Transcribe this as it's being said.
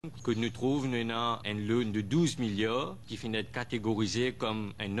que nous trouvons un loan de 12 milliards qui finit d'être catégorisé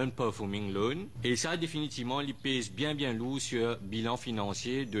comme un non-performing loan. Et ça, définitivement, il pèse bien lourd sur le bilan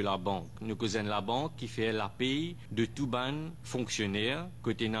financier de la banque. Nous causons la banque qui fait la paye de tout ban fonctionnaires,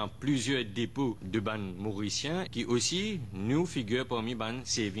 côté dans plusieurs dépôts de ban mauriciens, qui aussi nous figurent parmi ban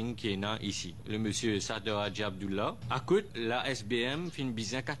saving qui est là ici. Le monsieur Sadr Hadji Abdullah, à côté, la SBM fin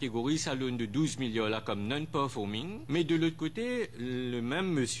bien catégorise sa loan de 12 milliards là comme non-performing, mais de l'autre côté, le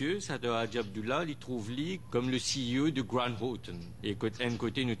même monsieur Sadr Hadji Abdullah, il trouve lui comme le CEO de Grant Houghton. Et d'un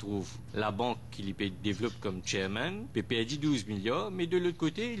côté, nous trouve la banque qui lui développe comme chairman, peut perdre 12 milliards, mais de l'autre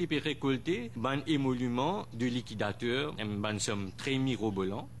côté, il peut récolter un émolument de liquidateur, une somme très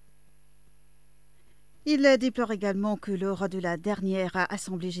mirobolant. Il déplore également que lors de la dernière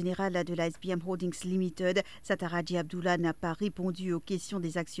assemblée générale de la SBM Holdings Limited, Sadr Hadji Abdullah n'a pas répondu aux questions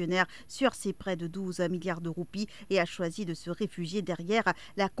des actionnaires sur ses près de 12 milliards de roupies et a choisi de se réfugier derrière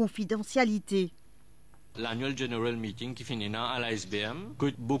la confidentialité. L'annual general meeting qui finit à la SBM, que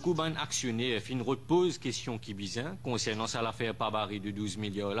beaucoup d'actionnaires fin repose question qui bizarre concernant ça l'affaire Pabari de 12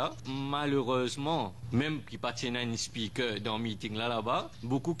 milliards là. Malheureusement, même qui pas un speaker dans le meeting là-bas,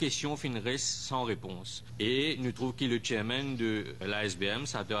 beaucoup de questions fin restent sans réponse. Et nous trouvons que le chairman de la SBM,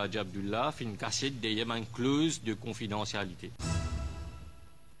 Sadr Hadji Abdullah, fin cassé derrière une clause de confidentialité.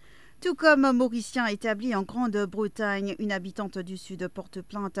 Tout comme Mauricien établi en Grande-Bretagne, une habitante du Sud porte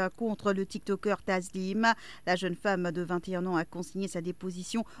plainte contre le TikToker Taslim. La jeune femme de 21 ans a consigné sa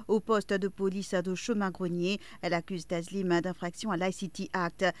déposition au poste de police de Chemin-Grenier. Elle accuse Taslim d'infraction à l'ICT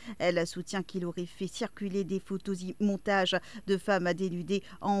Act. Elle soutient qu'il aurait fait circuler des photos et montages de femmes dénudées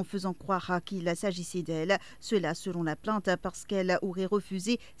en faisant croire qu'il s'agissait d'elle. Cela selon la plainte parce qu'elle aurait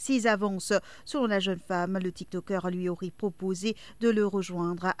refusé ses avances. Selon la jeune femme, le TikToker lui aurait proposé de le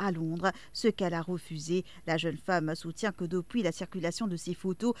rejoindre à Londres, ce qu'elle a refusé. La jeune femme soutient que depuis la circulation de ces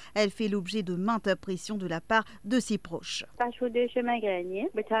photos, elle fait l'objet de maintes pressions de la part de ses proches. Pachou de chemin gagné,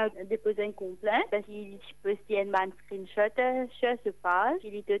 j'ai déposé une complainte parce qu'il postait une screenshot sur ce page.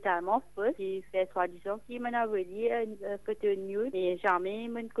 Il est totalement faux. Il fait soi-disant qu'il m'a envoyé une photo news et jamais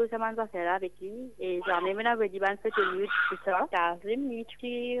mon cause m'a fait là avec lui et jamais m'a envoyé une photo news tout ça. Taslim lui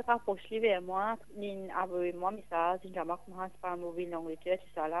qui rapproche lui vers moi, il a envoyé moi message, il m'a commencé par mobile d'Angleterre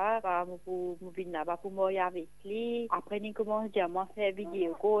tout ça là. Pour mobile là-bas pour moi avec lui. Après, il commence à dire moi faire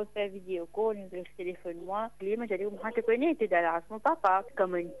vidéo call, il me téléphone moi. Lui, moi, j'ai dit, moi, je connais, tu es dans la mon papa.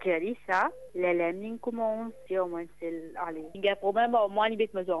 Comme une chérie, ça, l'élément commence, et au moins, c'est, allez. Il y a un problème, moi, il met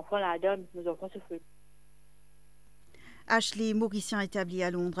mes enfants là-dedans, mes enfants se foutent. Ashley, Mauricien établi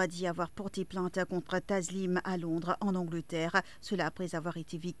à Londres, a dit avoir porté plainte contre Taslim à Londres, en Angleterre. Cela après avoir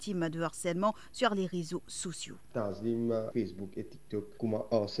été victime de harcèlement sur les réseaux sociaux. Taslim, Facebook et TikTok, comment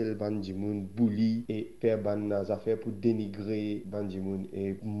harcèle Bandimoun, bully et faire des affaires pour dénigrer Bandimoun.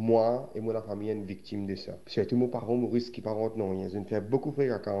 Et moi et mon famille sont victimes de ça. Surtout mon parent Maurice qui parent non, ils ont fait beaucoup de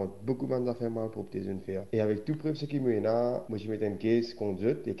choses, beaucoup d'affaires mal pour qu'ils ont fait. Et avec tout preuve ce qui me là, moi je mets une caisse contre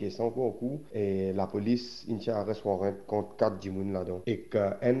eux, et caisse en cours, et la police, il a arrêté contre 4 dimoun là-dedans. Et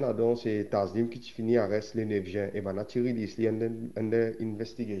qu'un là-dedans, c'est Taslim qui finit arrêter le 9 juin. Et ben, on a tiré l'ici under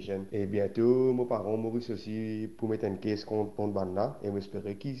investigation. Et bientôt, mon parent Maurice aussi pour mettre une caisse contre Banda. Et j'espère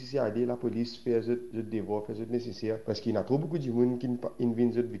qu'ici, aller la police fait le devoir, fait le nécessaire. Parce qu'il y a trop beaucoup de dimoun qui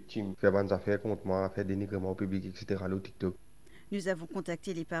viennent être victimes. Faire des affaires contre moi, faire dénigrement au public, etc. au TikTok. Nous avons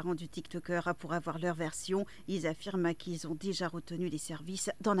contacté les parents du TikToker pour avoir leur version. Ils affirment qu'ils ont déjà retenu les services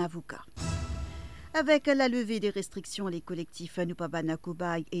d'un avocat. Avec la levée des restrictions, les collectifs Nupabana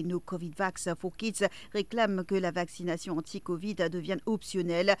Kobai et No Covid Vax for Kids réclament que la vaccination anti-Covid devienne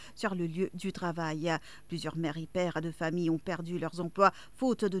optionnelle sur le lieu du travail. Plusieurs mères et pères de famille ont perdu leurs emplois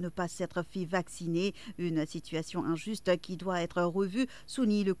faute de ne pas s'être fait vacciner. Une situation injuste qui doit être revue,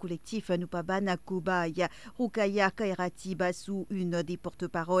 souligne le collectif Nupabana Kobai. Rukaya Kairati Bassou, une des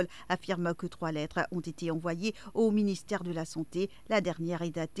porte-paroles, affirme que 3 lettres ont été envoyées au ministère de la Santé. La dernière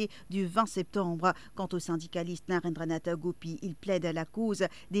est datée du 20 septembre. Quant au syndicaliste Narendranath Gopi, il plaide la cause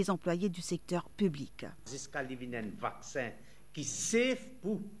des employés du secteur public. Jusqu'à l'événement vaccin qui safe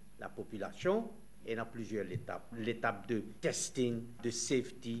pour la population et dans plusieurs étapes. L'étape de testing, de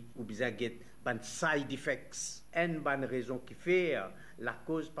safety, ou bien get ban side effects. Une bonne raison qui fait la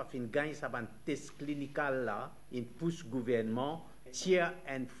cause pas fin gagne ça ban test clinical là, il pousse gouvernement tire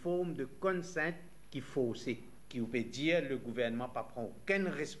une forme de consent qui fausse, qui peut dire le gouvernement pas prend aucune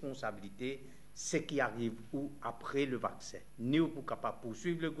responsabilité ce qui arrive ou après le vaccin. Ni ou pour capable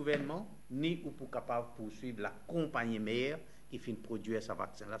poursuivre le gouvernement, ni ou pour capable poursuivre la compagnie mère qui finit de produire ce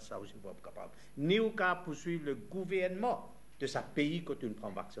vaccin-là, ça aussi pas capable. Ni ou capable poursuivre le gouvernement de ce pays quand on prend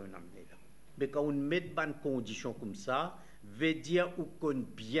le vaccin en amené là. Mais quand on met de bonnes conditions comme ça, veut dire ou connaît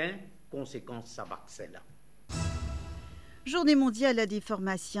bien conséquences ça vaccin là. Journée mondiale des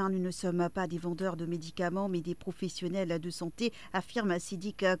pharmaciens. Nous ne sommes pas des vendeurs de médicaments, mais des professionnels de santé, affirme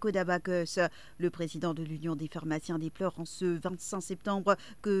Sidik Kodabakos. Le président de l'Union des pharmaciens déplore en ce 25 septembre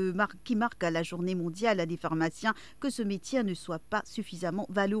qui marque la Journée mondiale des pharmaciens que ce métier ne soit pas suffisamment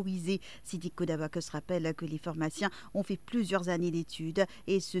valorisé. Sidik Kodabakos rappelle que les pharmaciens ont fait plusieurs années d'études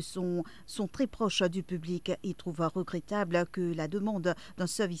et sont très proches du public. Il trouve regrettable que la demande d'un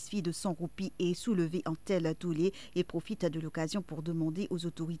service fee de 100 roupies est soulevée en tel tollé et profite de l'occasion pour demander aux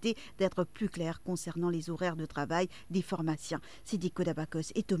autorités d'être plus claires concernant les horaires de travail des pharmaciens. Sidik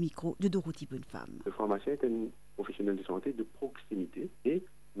Kodabakos est au micro de Dorothy Bonnefemme. Le pharmacien est un professionnel de santé de proximité et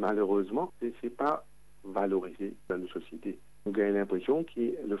malheureusement, ce n'est pas valorisé dans nos sociétés. On a l'impression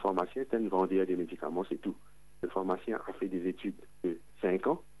que le pharmacien est un vendeur des médicaments, c'est tout. Le pharmacien a fait des études de 5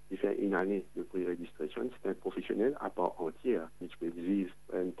 ans, il fait une année de pré-registration, c'est un professionnel à part entière. Je peux dire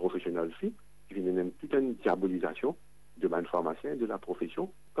un professionnel fille qui vient même toute une diabolisation de man pharmacien de la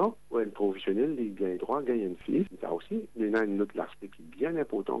profession. Quand un professionnel il gagne droit, gagne une fille, ça aussi, il y a un autre aspect qui est bien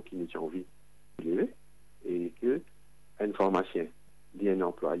important qui nous tient envie de lever, et que un pharmacien dit un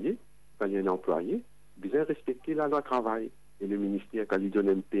employé, quand il y a un employé, bien respecter la loi travail. Et le ministère, quand il donne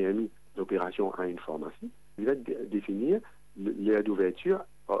un PMI d'opération à une pharmacie, il va définir l'heure d'ouverture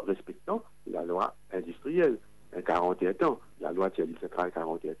respectant la loi industrielle, 41 ans. La loi tient du travail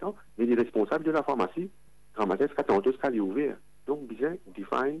 41 ans, mais les responsables de la pharmacie, pharmacien sera tantôt sera ouvert. Donc, bien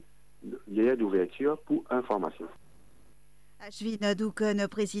définir l'heure d'ouverture pour un pharmacien. Ashvin Doukon,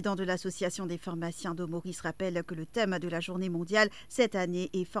 président de l'Association des pharmaciens de Maurice, rappelle que le thème de la journée mondiale cette année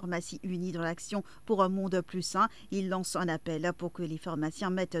est Pharmacie unie dans l'action pour un monde plus sain. Il lance un appel pour que les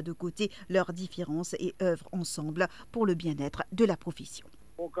pharmaciens mettent de côté leurs différences et œuvrent ensemble pour le bien-être de la profession.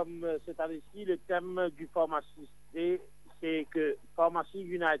 Bon, comme cette année-ci, le thème du pharmaciste, c'est que Pharmacy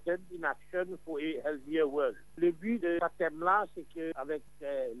United in Action for a Healthier World. Le but de ce thème-là, c'est qu'avec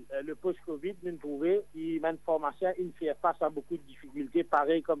le post-Covid, nous trouvons que les pharmaciens font face à beaucoup de difficultés,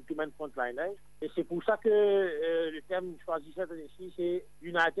 pareil comme tous les frontliners. Et c'est pour ça que le thème choisi cette année-ci, c'est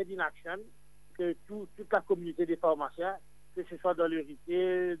United in Action, que toute la communauté des pharmaciens, que ce soit dans le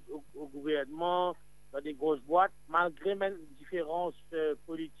retail, au gouvernement, dans des grosses boîtes, malgré même différences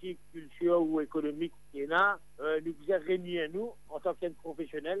politiques, culturelles ou économiques qu'il y en a, nous vous réunir nous en tant que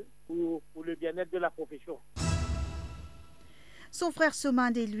professionnels pour le bien-être de la profession. Son frère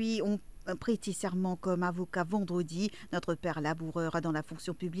Somand et lui ont prêté serment comme avocat vendredi. Notre père laboureur dans la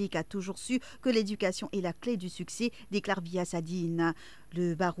fonction publique a toujours su que l'éducation est la clé du succès, déclare Via Sadine.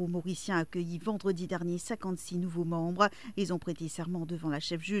 Le barreau mauricien a accueilli vendredi dernier 56 nouveaux membres. Ils ont prêté serment devant la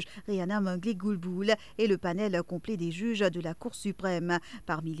chef-juge Rihanna Manglé-Goulboul et le panel complet des juges de la Cour suprême.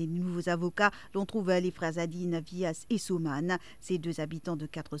 Parmi les nouveaux avocats, l'on trouve les frères Zadine, Vias et Soman. Ces deux habitants de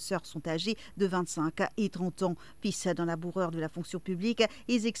 4 sœurs sont âgés de 25 et 30 ans. Fils d'un laboureur de la fonction publique,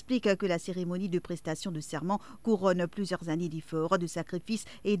 ils expliquent que la cérémonie de prestation de serment couronne plusieurs années d'efforts, de sacrifices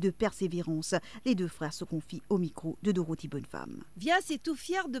et de persévérance. Les deux frères se confient au micro de Dorothy Bonnefemme. Vias est tout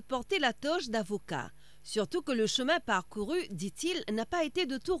fier de porter la toge d'avocat. Surtout que le chemin parcouru, dit-il, n'a pas été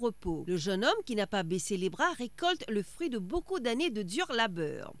de tout repos. Le jeune homme qui n'a pas baissé les bras récolte le fruit de beaucoup d'années de dur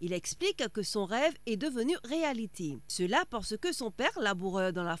labeur. Il explique que son rêve est devenu réalité. Cela parce que son père,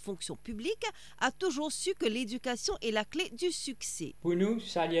 laboureur dans la fonction publique, a toujours su que l'éducation est la clé du succès. Pour nous,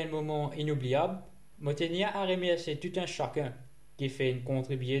 ça a un moment inoubliable. Je tenais à remercier tout un chacun qui fait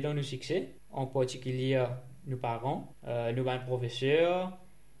contribuer dans nos succès, en particulier nos parents, nos professeurs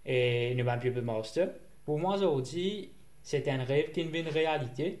et nos pupil masters. Pour moi, aujourd'hui, c'est un rêve qui devient une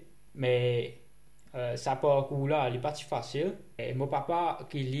réalité, mais ça parcours-là, il n'est pas si facile. Et mon papa,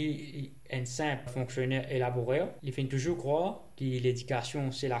 qui est un simple fonctionnaire élaboré, il fait toujours croire que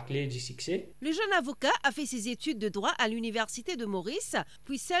l'éducation, c'est la clé du succès. Le jeune avocat a fait ses études de droit à l'université de Maurice,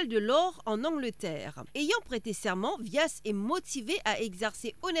 puis celle de l'Or en Angleterre. Ayant prêté serment, Vias est motivé à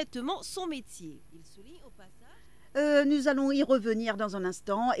exercer honnêtement son métier. Il souligne au passage... Nous allons y revenir dans un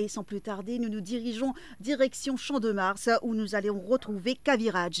instant et sans plus tarder, nous nous dirigeons direction Champ de Mars où nous allons retrouver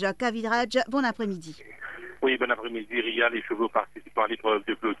Kaviraj. Kaviraj, bon après-midi. Oui, bon après-midi, Ria. Les chevaux participant à l'épreuve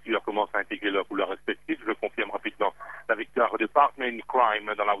de clôture commencent à intégrer leurs couleurs respectives. Je confirme rapidement la victoire de Partner in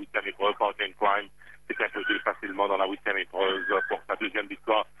Crime dans la 8e épreuve. Partner in Crime s'est imposé facilement dans la 8e épreuve pour sa deuxième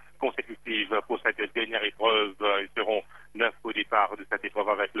victoire consécutive pour cette dernière épreuve. Ils seront 9 au départ de cette épreuve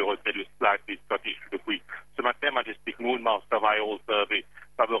avec le retrait de Slack et Scottish depuis ce matin. Majestic Moon, Master of All Survey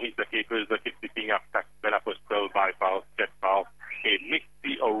favorise the Capers, the Keep Picking Up, Bella Postal, Bypass, Jetpass et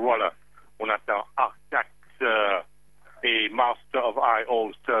Misty Roller. On attend Artax et Master of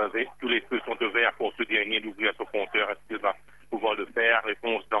All Survey. Tous les feux sont de vert pour ce dernier d'ouvrir son compteur. Est-ce qu'il va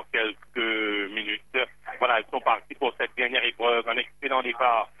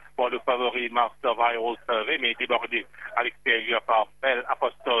Survey, Master Viral Survey, mais débordé à l'extérieur par Bell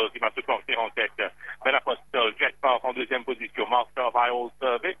Apostol qui va se porter en tête. Bell Apostol, Jet Path en deuxième position, Master Viral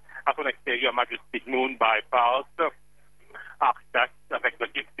Survey, à son extérieur Majestic Moon, Bypass, Arctax avec le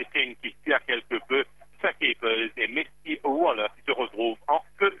Gift King qui tire quelque peu, Capers et Misty Waller qui se retrouvent en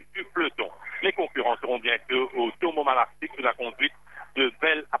queue du peloton. Les concurrents seront bientôt au Tomo Malartic sous la conduite de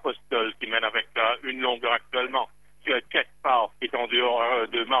Bell Apostol qui mène avec une longueur actuellement sur Jet Path qui est en dehors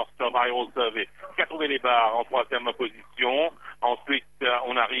de Master Viral Survey qui a trouvé les barres en troisième position. Ensuite,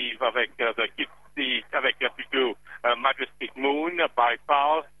 on arrive avec The Gift avec plutôt Majestic Moon,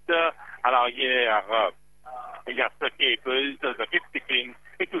 Bypass. À l'arrière, il y a The Capers, The Gift King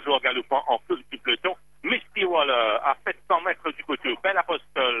et toujours galopant en queue du peloton. Misty Waller à 700 mètres du coteau. Bell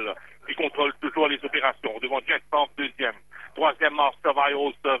Apostol qui contrôle toujours les opérations. Devant Jet Path, deuxième. Troisième, Master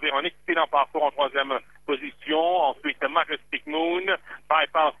Viral Survey, un excellent parcours en troisième position. Ensuite, Majestic Moon.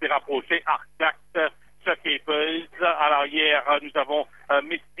 Bypass s'est rapproché. Arctax, Capers. À l'arrière, nous avons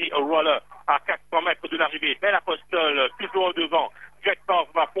Misty Waller à 400 mètres de l'arrivée. Bell Apostol toujours devant. Jet Path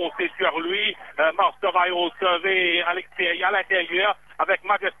va foncer sur lui. Master Viral Survey à l'intérieur avec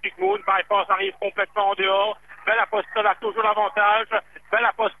Majestic Moon. Bypass arrive complètement en dehors. Bell Apostol a toujours l'avantage. Bell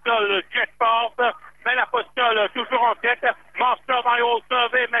Apostol, Jet Path. Bell Apostol toujours en tête. Master Viral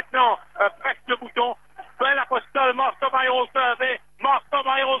Survey maintenant presse le bouton. Bell Apostol, Master Viral Survey. Master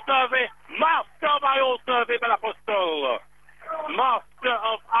Viral Survey. Master Viral Survey, Bell Apostol.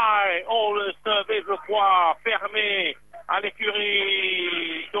 Master of Eye, All Survey, je crois, fermé à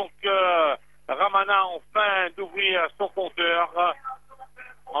l'écurie. Donc, Ramana enfin d'ouvrir son compteur.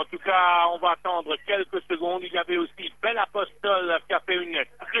 En tout cas, on va attendre quelques secondes. Il y avait aussi Bell Apostol qui a fait une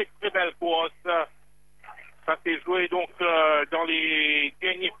très très belle course. Ça s'est joué donc dans les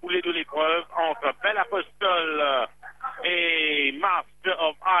derniers foulées de l'épreuve entre Bell Apostol et Master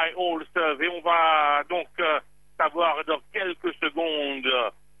of Eye All Survey. On va donc savoir dans quelques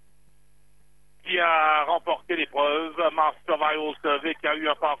secondes qui a remporté l'épreuve. Master of Eye All Survey qui a eu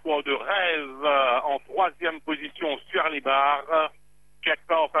un parcours de rêve en troisième position sur les barres. Jet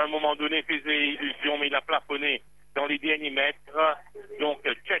Path à un moment donné faisait illusion, mais il a plafonné dans les derniers mètres. Donc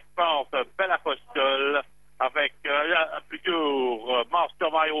Jet Path, Bell Apostol avec plutôt Master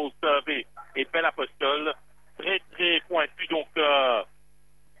Viral Survey et Bell Apostol. Très très pointu, donc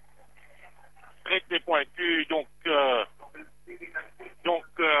très très pointu,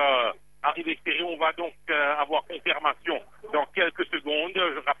 arrivée serrée, on va donc avoir confirmation dans quelques secondes.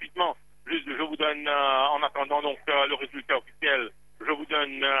 Rapidement, je vous donne en attendant donc le résultat officiel. Je vous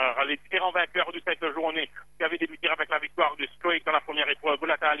donne les différents vainqueurs de cette journée qui avaient débuté avec la victoire de Straight dans la première épreuve.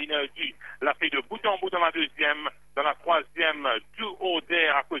 Volatile Energy l'a fait de bout en bout dans la deuxième. Dans la troisième, Duo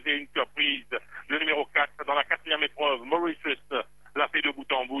Dare a causé une surprise. Le numéro 4 dans la quatrième épreuve, Mauritius l'a fait de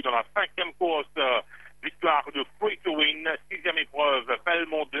bout en bout. Dans la cinquième course, victoire de Free to Win. Sixième épreuve,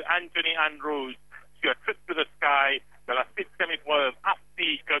 Belmont de Anthony Andrews sur Trip to the Sky. Dans la septième épreuve,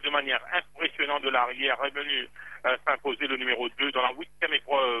 Arctic, de manière impressionnante de l'arrière, est venu s'imposer le numéro 2. Dans la huitième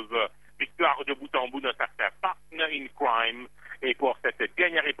épreuve, victoire de bout en bout d'un certain Partner in Crime. Et pour cette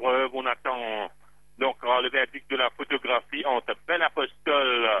dernière épreuve, on attend donc le verdict de la photographie entre Bell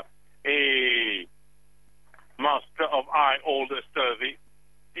Apostol et Master of Eye All Survey.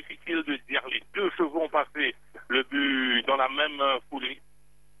 Difficile de dire, les deux chevaux ont passé le but dans la même foulée.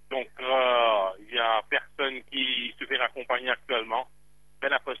 Donc, il n'y a personne qui se fait accompagner actuellement.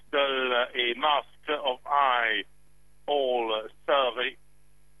 Bell Apostol et Master of Eye All Survey.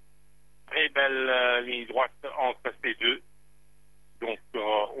 Très belle ligne droite entre ces deux. Donc,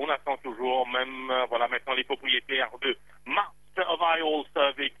 on attend toujours, même, voilà, maintenant les propriétaires de Master of Eye All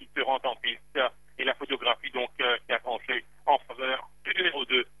Survey qui se rendent en piste. Et la photographie, donc, qui a tranché en faveur du numéro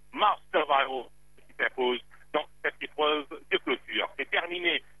 2, Master of Eye All Survey, qui s'impose dans cette épreuve de clôture. C'est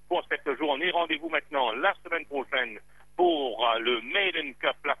terminé pour cette journée. Rendez-vous maintenant la semaine prochaine pour le Maiden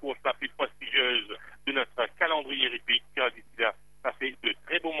Cup, la course la plus prestigieuse de notre calendrier hippique. D'ici là, ça fait de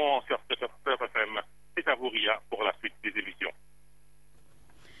très beaux moments sur ce Top FM. C'est à vous, Ria, pour la suite des émissions.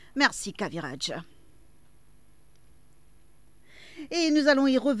 Merci, Kaviraj. Et nous allons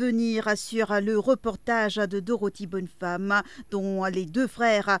y revenir sur le reportage de Dorothy Bonnefemme, dont les deux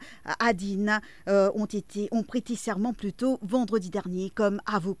frères Adine ont prêté serment vendredi dernier comme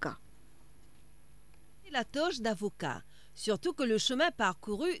avocats. La toge d'avocat. Surtout que le chemin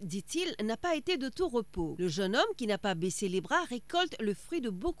parcouru, dit-il, n'a pas été de tout repos. Le jeune homme qui n'a pas baissé les bras récolte le fruit de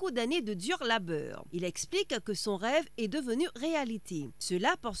beaucoup d'années de dur labeur. Il explique que son rêve est devenu réalité.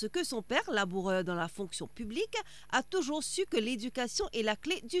 Cela parce que son père, laboureur dans la fonction publique, a toujours su que l'éducation est la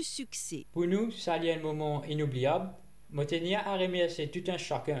clé du succès. Pour nous, ça a un moment inoubliable. Motenia a remercié tout un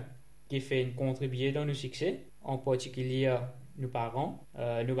chacun qui fait contribuer dans nos succès, en particulier nos parents,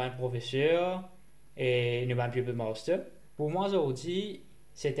 nos professeurs et nos pupil masters. Pour moi aujourd'hui,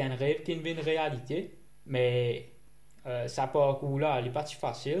 c'est un rêve qui est une réalité, mais ça parcours-là, il n'est pas si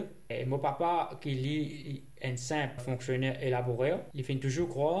facile. Et mon papa, qui est un simple fonctionnaire élaboré, il fait toujours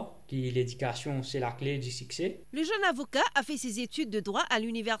croire que l'éducation, c'est la clé du succès. Le jeune avocat a fait ses études de droit à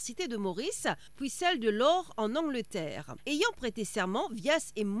l'université de Maurice, puis celle de Laure en Angleterre. Ayant prêté serment,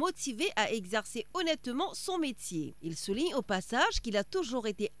 Vyas est motivé à exercer honnêtement son métier. Il souligne au passage qu'il a toujours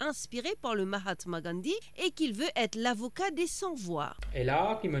été inspiré par le Mahatma Gandhi et qu'il veut être l'avocat des sans-voix. Et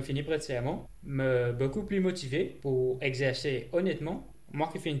là, qui me finit prêter serment, me beaucoup plus motivé pour exercer honnêtement. Moi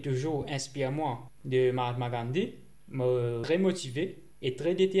qui finis toujours inspiré moi de Mahatma Gandhi, me remotivé et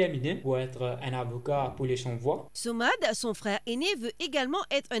très déterminé pour être un avocat pour les sans-voix. Somad, son frère aîné, veut également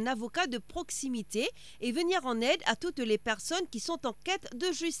être un avocat de proximité et venir en aide à toutes les personnes qui sont en quête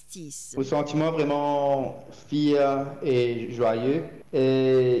de justice. Un sentiment vraiment fier et joyeux.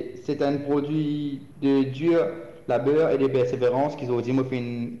 Et c'est un produit de dur labeur et de persévérance qu'ils ont dit moi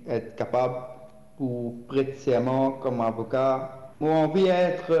être capable pour prêter serment comme avocat. Moi, on veut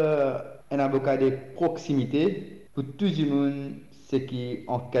être un avocat de proximité pour tout le monde qui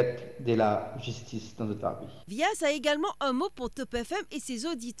en quête de la justice dans notre pays. Vyas a également un mot pour Top FM et ses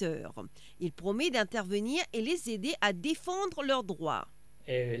auditeurs. Il promet d'intervenir et les aider à défendre leurs droits.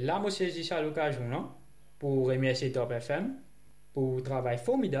 Et là, moi, saisis ça à l'occasion pour remercier Top FM pour le travail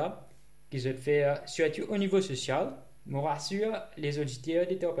formidable qu'ils ont fait, surtout au niveau social. Je rassure les auditeurs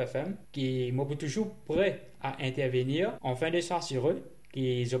de Top FM qui sont toujours prêts à intervenir afin de s'assurer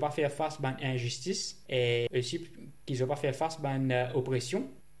qu'ils n'ont pas fait face à une injustice et aussi qu'ils n'ont pas fait face à une oppression.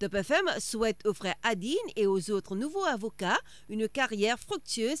 Top FM souhaite aux frères Adine et aux autres nouveaux avocats une carrière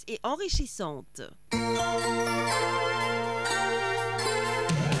fructueuse et enrichissante.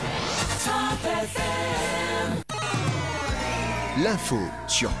 L'info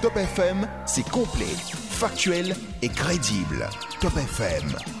sur Top FM, c'est complet, factuel et crédible. Top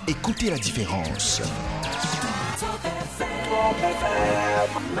FM, écoutez la différence.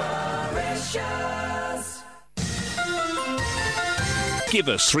 Give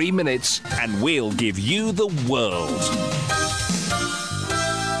us 3 minutes and we'll give you the world.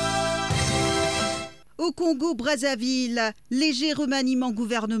 Au Congo-Brazzaville, léger remaniement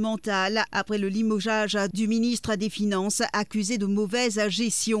gouvernemental après le limogeage du ministre des Finances accusé de mauvaise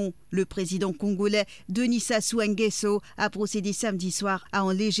gestion. Le président congolais Denis Sassou Nguesso a procédé samedi soir à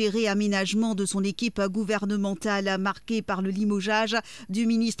un léger réaménagement de son équipe gouvernementale marquée par le limogeage du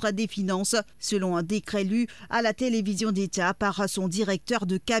ministre des Finances, selon un décret lu à la télévision d'État par son directeur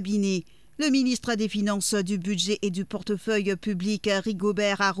de cabinet. Le ministre des Finances, du Budget et du Portefeuille public,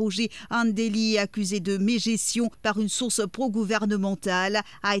 Rigobert Aroger Andeli, accusé de mégestion par une source pro-gouvernementale,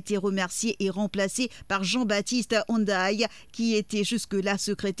 a été remercié et remplacé par Jean-Baptiste Ondaï, qui était jusque-là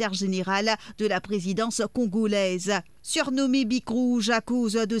secrétaire général de la présidence congolaise. Surnommé Bic Rouge à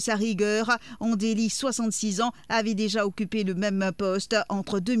cause de sa rigueur, Andeli, 66 ans, avait déjà occupé le même poste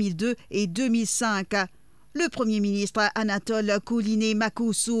entre 2002 et 2005. Le Premier ministre Anatole Kouliné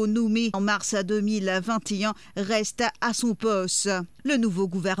Makosso, nommé en mars 2021, reste à son poste. Le nouveau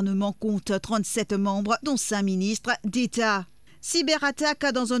gouvernement compte 37 membres, dont 5 ministres d'État.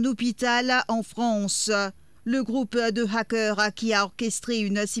 Cyberattaque dans un hôpital en France. Le groupe de hackers qui a orchestré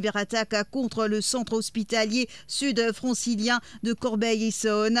une cyberattaque contre le centre hospitalier sud-francilien de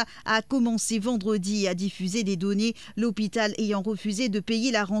Corbeil-Essonnes a commencé vendredi à diffuser des données, l'hôpital ayant refusé de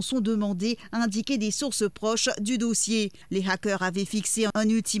payer la rançon demandée, indiquaient des sources proches du dossier. Les hackers avaient fixé un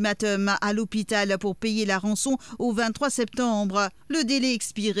ultimatum à l'hôpital pour payer la rançon au 23 septembre. Le délai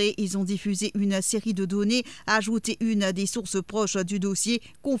expiré, ils ont diffusé une série de données, ajouté une des sources proches du dossier,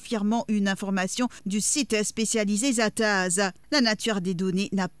 confirmant une information du site spécialisé Zataz. La nature des données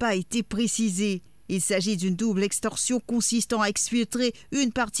n'a pas été précisée. Il s'agit d'une double extorsion consistant à exfiltrer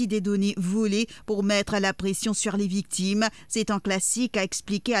une partie des données volées pour mettre la pression sur les victimes. C'est un classique, a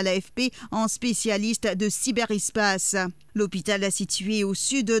expliqué à l'AFP un spécialiste de cyberespace. L'hôpital situé au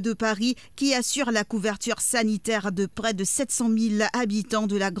sud de Paris, qui assure la couverture sanitaire de près de 700 000 habitants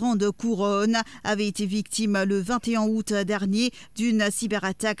de la Grande Couronne, avait été victime le 21 août dernier d'une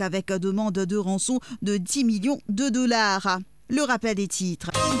cyberattaque avec demande de rançon de 10 millions de dollars. Le rappel des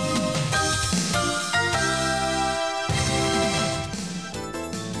titres.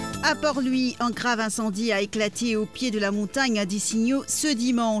 À Port-Louis, un grave incendie a éclaté au pied de la montagne d'Issigno ce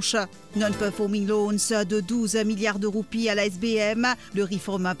dimanche. Non-performing loans de 12 milliards de roupies à la SBM. Le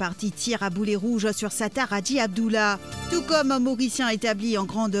Reform Party tire à boulet rouge sur Sattar Haji Abdullah. Tout comme Mauricien établi en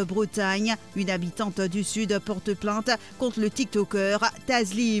Grande-Bretagne, une habitante du Sud porte plainte contre le TikToker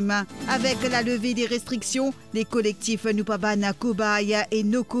Taslim. Avec la levée des restrictions, les collectifs Nupabana Kobai et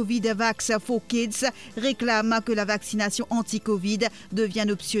No Covid Vax for Kids réclament que la vaccination anti-Covid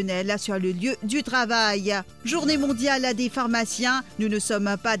devienne optionnelle sur le lieu du travail. Journée mondiale des pharmaciens. Nous ne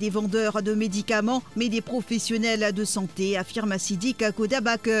sommes pas des vendeurs de médicaments, mais des professionnels de santé, affirme Sidik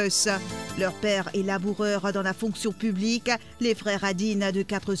Kodabakos. Leur père est laboureur dans la fonction publique. Les frères Adine de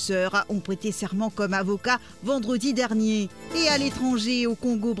 4 sœurs ont prêté serment comme avocats vendredi dernier. Et à l'étranger, au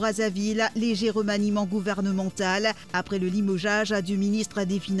Congo-Brazzaville, léger remaniement gouvernemental après le limogeage du ministre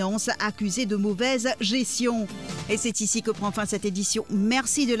des Finances accusé de mauvaise gestion. Et c'est ici que prend fin cette édition.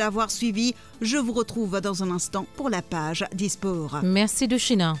 Merci de l'avoir suivi. Je vous retrouve dans un instant pour la page des sports. Merci de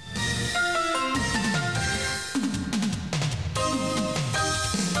China.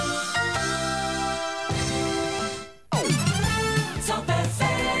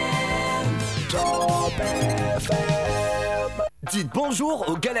 Dites bonjour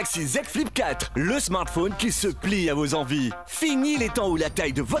au Galaxy Z Flip 4, le smartphone qui se plie à vos envies. Fini les temps où la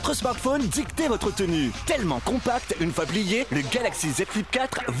taille de votre smartphone dictait votre tenue. Tellement compact, une fois plié, le Galaxy Z Flip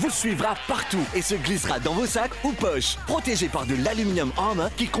 4 vous suivra partout et se glissera dans vos sacs ou poches. Protégé par de l'aluminium armor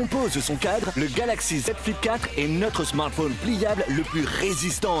qui compose son cadre, le Galaxy Z Flip 4 est notre smartphone pliable le plus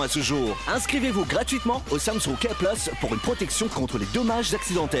résistant à ce jour. Inscrivez-vous gratuitement au Samsung Care Plus pour une protection contre les dommages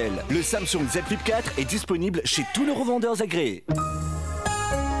accidentels. Le Samsung Z Flip 4 est disponible chez tous les revendeurs agréés.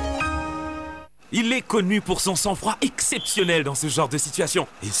 Il est connu pour son sang-froid exceptionnel dans ce genre de situation.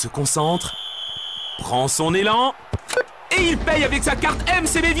 Il se concentre, prend son élan et il paye avec sa carte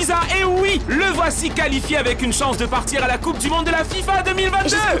MCB Visa. Et oui, le voici qualifié avec une chance de partir à la Coupe du Monde de la FIFA 2022.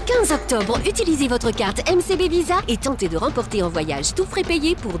 Jusqu'au 15 octobre, utilisez votre carte MCB Visa et tentez de remporter un voyage tout frais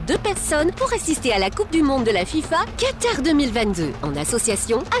payé pour 2 personnes pour assister à la Coupe du Monde de la FIFA Qatar 2022 en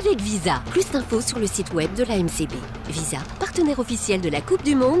association avec Visa. Plus d'infos sur le site web de la MCB. Visa, partenaire officiel de la Coupe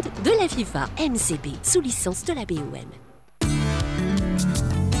du Monde de la FIFA MCB, sous licence de la BOM.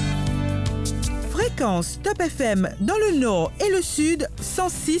 Fréquence Top FM dans le nord et le sud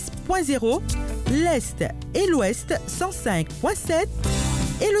 106.0, l'est et l'ouest 105.7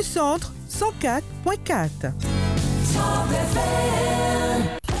 et le centre 104.4.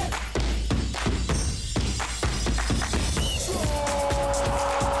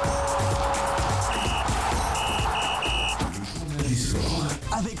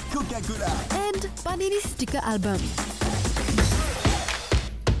 Avec Coca-Cola and Panini Sticker Album.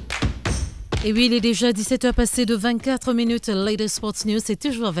 Et oui, il est déjà 17h passé de 24 minutes. Latest Sports News, c'est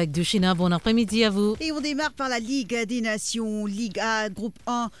toujours avec Dushina. Bon après-midi à vous. Et on démarre par la Ligue des Nations. Ligue A, groupe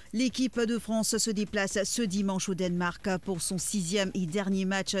 1. L'équipe de France se déplace ce dimanche au Danemark pour son 6e et dernier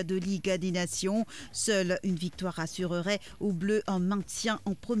match de Ligue des Nations. Seule une victoire assurerait aux Bleus un maintien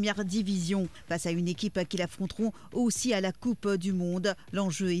en première division. Face à une équipe qu'ils affronteront aussi à la Coupe du Monde.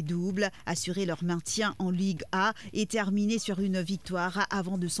 L'enjeu est double. Assurer leur maintien en Ligue A et terminer sur une victoire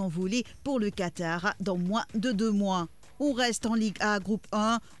avant de s'envoler pour le Qatar dans moins de 2 mois. On reste en Ligue A, groupe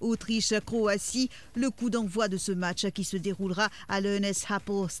 1, Autriche-Croatie. Le coup d'envoi de ce match qui se déroulera à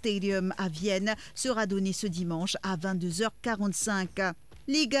l'Enes-Happel Stadium à Vienne sera donné ce dimanche à 22h45.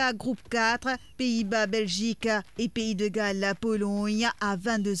 Liga groupe 4, Pays-Bas, Belgique et Pays de Galles, Pologne à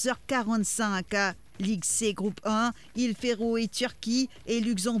 22h45. Ligue C groupe 1, Île Féroé, Turquie et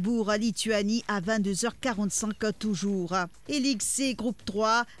Luxembourg, Lituanie à 22h45 toujours. Et Ligue C groupe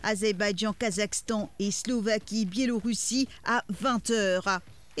 3, Azerbaïdjan, Kazakhstan et Slovaquie, Biélorussie à 20h.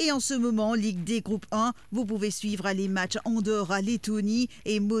 Et en ce moment, Ligue D groupe 1, vous pouvez suivre les matchs Andorre, Lettonie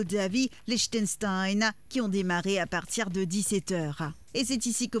et Moldavie, Liechtenstein qui ont démarré à partir de 17h. Et c'est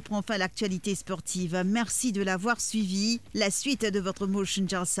ici que prend fin l'actualité sportive. Merci de l'avoir suivi. La suite de votre Motion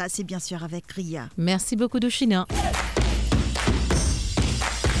Jalsa, c'est bien sûr avec Ria. Merci beaucoup Dushina.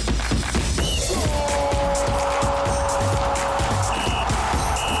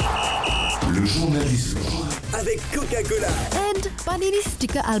 Le journalisme avec Coca-Cola and Panini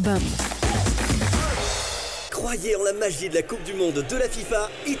Sticker Album. Croyez en la magie de la Coupe du Monde de la FIFA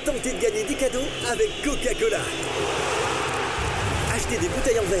et tentez de gagner des cadeaux avec Coca-Cola. Achetez des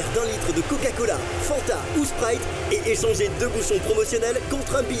bouteilles en verre d'1 litre de Coca-Cola, Fanta ou Sprite et échangez 2 bouchons promotionnels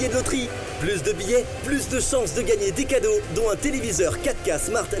contre un billet de loterie. Plus de billets, plus de chances de gagner des cadeaux, dont un téléviseur 4K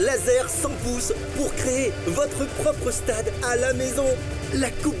Smart Laser 100 pouces pour créer votre propre stade à la maison.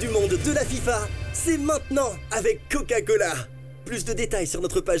 La Coupe du Monde de la FIFA, c'est maintenant avec Coca-Cola. Plus de détails sur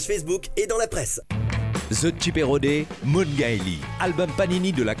notre page Facebook et dans la presse. The Chiperode, Mungaeli. Album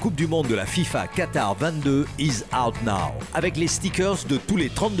Panini de la Coupe du Monde de la FIFA Qatar 22 is out now. Avec les stickers de tous les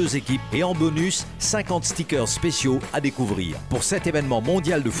 32 équipes et en bonus, 50 stickers spéciaux à découvrir. Pour cet événement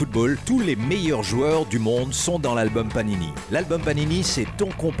mondial de football, tous les meilleurs joueurs du monde sont dans l'album Panini. L'album Panini, c'est ton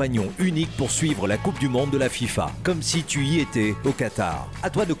compagnon unique pour suivre la Coupe du Monde de la FIFA, comme si tu y étais au Qatar. À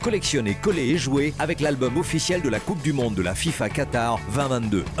toi de collectionner, coller et jouer avec l'album officiel de la Coupe du Monde de la FIFA Qatar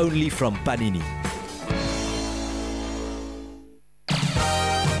 2022. Only from Panini.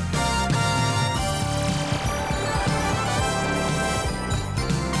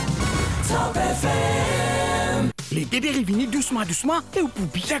 Les bébés réunis doucement, et pour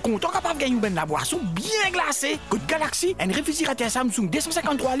bien content capable de gagner une la boisson bien glacée. Code Galaxy, un réfrigérateur Samsung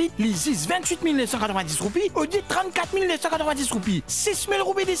 253 litres, les 28 990 roupies, au lieu de 34 990 roupies, 6 000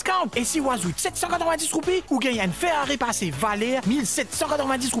 roupies discount. Et si vous ajoutez 790 roupies, vous gagnez un Ferrari passé Valère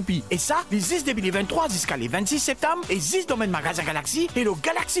 1790 roupies. Et ça, les 10 depuis les 23 jusqu'à les 26 septembre, et 10 dans le magasin Galaxy et le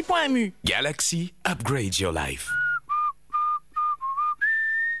Galaxy.mu. Galaxy, upgrade your life.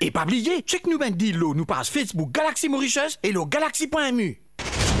 Et pas oublier, check nous ben dit nous passe Facebook Galaxy Mauritius et le Galaxy.mu.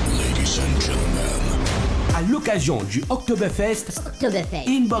 Ladies and gentlemen. À l'occasion du Oktoberfest,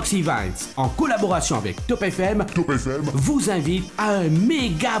 Inbox Events, en collaboration avec Top FM, vous invite à un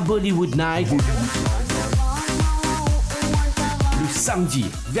méga Bollywood Night le samedi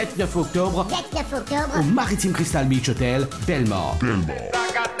 29 octobre au Maritime Crystal Beach Hotel, Belmore.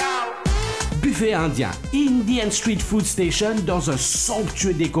 Buffet indien, Indian Street Food Station dans un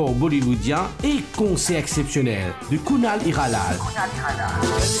somptueux décor bollywoodien et concert exceptionnel de Kunal Hiralal.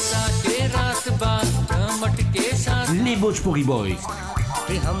 Les Bhojpuri Boys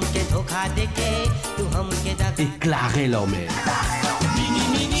et Clarel Lormel.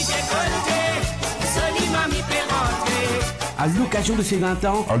 À l'occasion de ses 20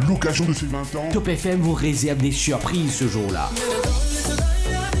 ans, Top FM vous réserve des surprises ce jour-là.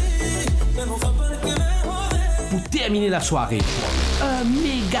 Pour terminer la soirée, un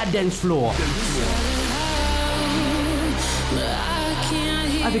méga dance floor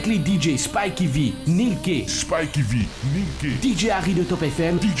avec les DJ Spikey V, Nilke, DJ Harry de Top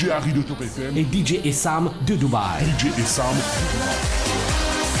FM, et DJ Essam de Dubaï.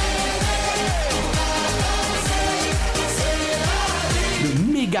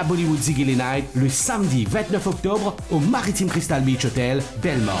 Le méga Bollywood Ziggy Night le samedi 29 octobre au Maritime Crystal Beach Hotel,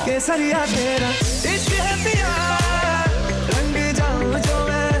 Belmore.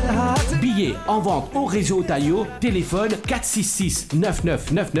 Billets en vente au réseau Otayo, téléphone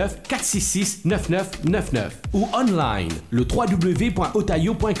 466-9999, 466-9999 ou online le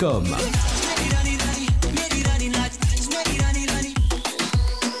www.otayo.com.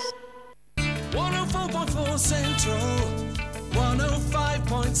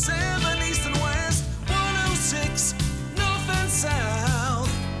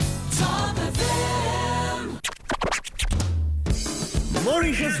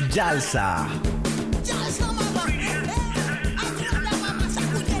 Mauritius Jalsa.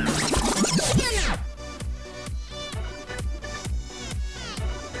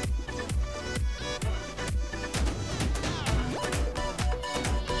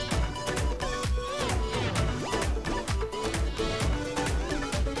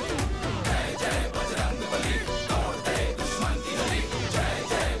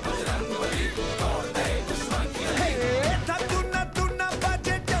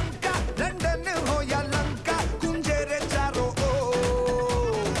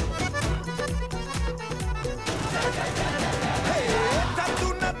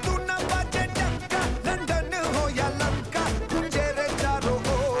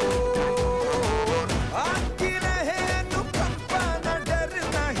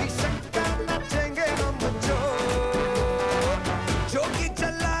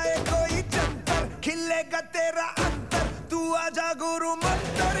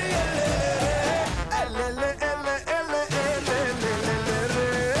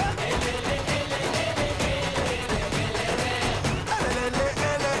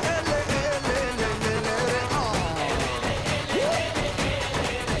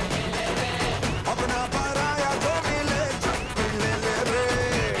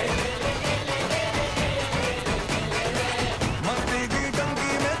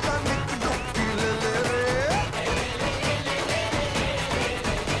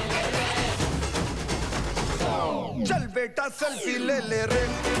 बेटा सेल्फी ले ले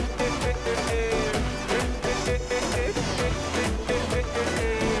रे